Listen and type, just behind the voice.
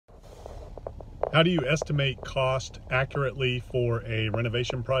How do you estimate cost accurately for a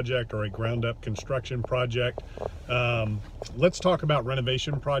renovation project or a ground-up construction project? Let's talk about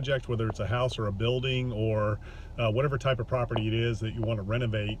renovation project, whether it's a house or a building or whatever type of property it is that you want to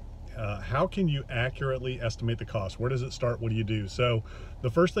renovate. How can you accurately estimate the cost? Where does it start? What do you do? So the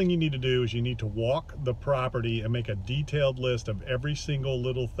first thing you need to do is you need to walk the property and make a detailed list of every single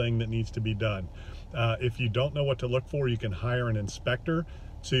little thing that needs to be done. If you don't know what to look for, you can hire an inspector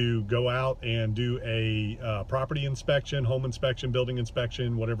to go out and do a property inspection, home inspection, building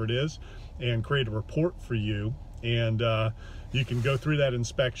inspection, whatever it is, and create a report for you. And you can go through that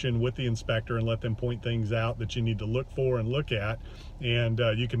inspection with the inspector and let them point things out that you need to look for and look at. And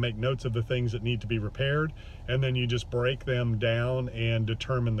you can make notes of the things that need to be repaired. And then you just break them down and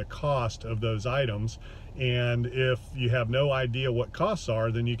determine the cost of those items. And if you have no idea what costs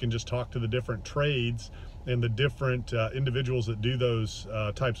are, then you can just talk to the different trades and the different individuals that do those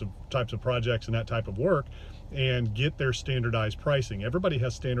types of projects and that type of work, and get their standardized pricing. Everybody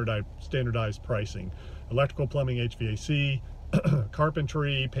has standardized pricing. Electrical, plumbing, HVAC,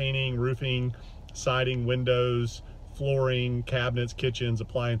 carpentry, painting, roofing, siding, windows, flooring, cabinets, kitchens,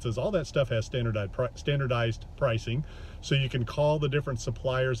 appliances, all that stuff has standardized pricing. So you can call the different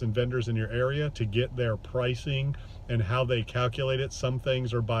suppliers and vendors in your area to get their pricing and how they calculate it. Some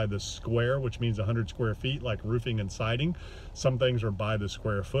things are by the square, which means 100 square feet, like roofing and siding. Some things are by the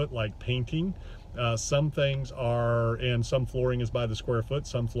square foot, like painting. Some things are, and some flooring is by the square foot,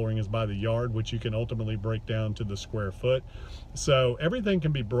 some flooring is by the yard, which you can ultimately break down to the square foot. So everything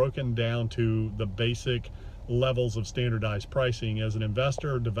can be broken down to the basic levels of standardized pricing. As an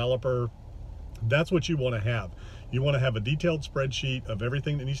investor or developer, that's what you want to have. You want to have a detailed spreadsheet of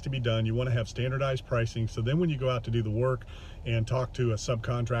everything that needs to be done. You want to have standardized pricing, so then when you go out to do the work and talk to a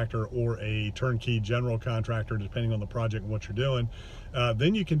subcontractor or a turnkey general contractor, depending on the project and what you're doing,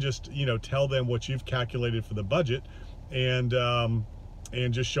 then you can just tell them what you've calculated for the budget, and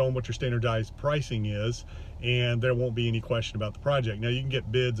just show them what your standardized pricing is, and there won't be any question about the project. Now you can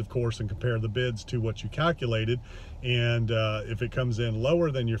get bids, of course, and compare the bids to what you calculated, and if it comes in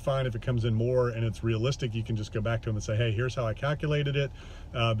lower, then you're fine. If it comes in more and it's realistic, you can just go back to them and say, hey, here's how I calculated it.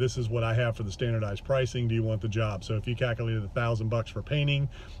 This is what I have for the standardized pricing. Do you want the job? So if you calculated $1,000 for painting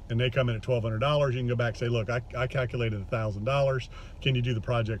and they come in at $1,200, you can go back and say, look, I calculated $1,000. Can you do the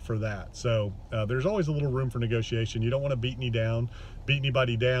project for that? So there's always a little room for negotiation. You don't want to beat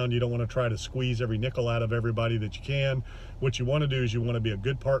anybody down. You don't want to try to squeeze every nickel out of everybody that you can. What you want to do is you want to be a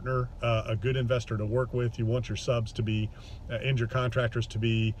good partner, a good investor to work with. You want your subs to be, and your contractors to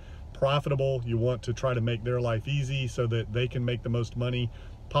be profitable. You want to try to make their life easy so that they can make the most money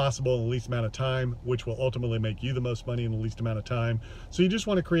possible in the least amount of time, which will ultimately make you the most money in the least amount of time. So you just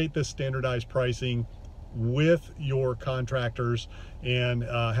want to create this standardized pricing with your contractors and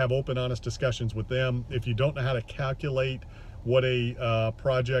have open, honest discussions with them. If you don't know how to calculate what a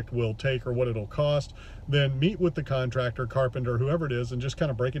project will take or what it'll cost, then meet with the contractor, carpenter, whoever it is, and just kind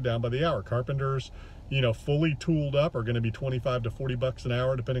of break it down by the hour. Carpenters, fully tooled up are going to be 25 to 40 bucks an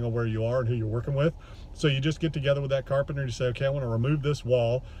hour, depending on where you are and who you're working with. So you just get together with that carpenter and you say, okay, I want to remove this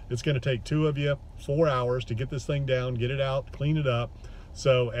wall. It's going to take 2 of you 4 hours to get this thing down, get it out, clean it up.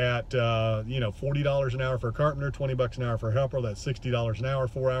 So at $40 an hour for a carpenter, 20 bucks an hour for a helper, that's $60 an hour,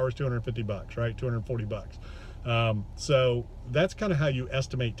 4 hours, 250 bucks, right? 240 bucks. So that's kind of how you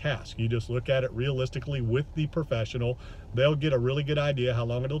estimate tasks. You just look at it realistically with the professional. They'll get a really good idea how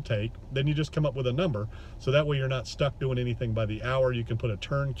long it'll take. Then you just come up with a number. So that way you're not stuck doing anything by the hour. You can put a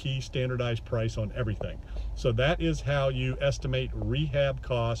turnkey standardized price on everything. So that is how you estimate rehab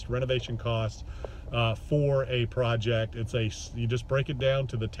costs, renovation costs, for a project. You just break it down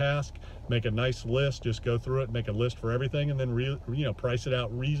to the task, make a nice list, just go through it, make a list for everything, and then price it out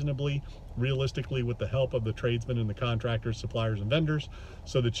realistically with the help of the tradesmen and the contractors, suppliers, and vendors,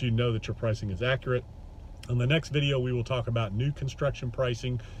 so that you know that your pricing is accurate. On the next video, we will talk about new construction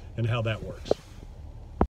pricing and how that works.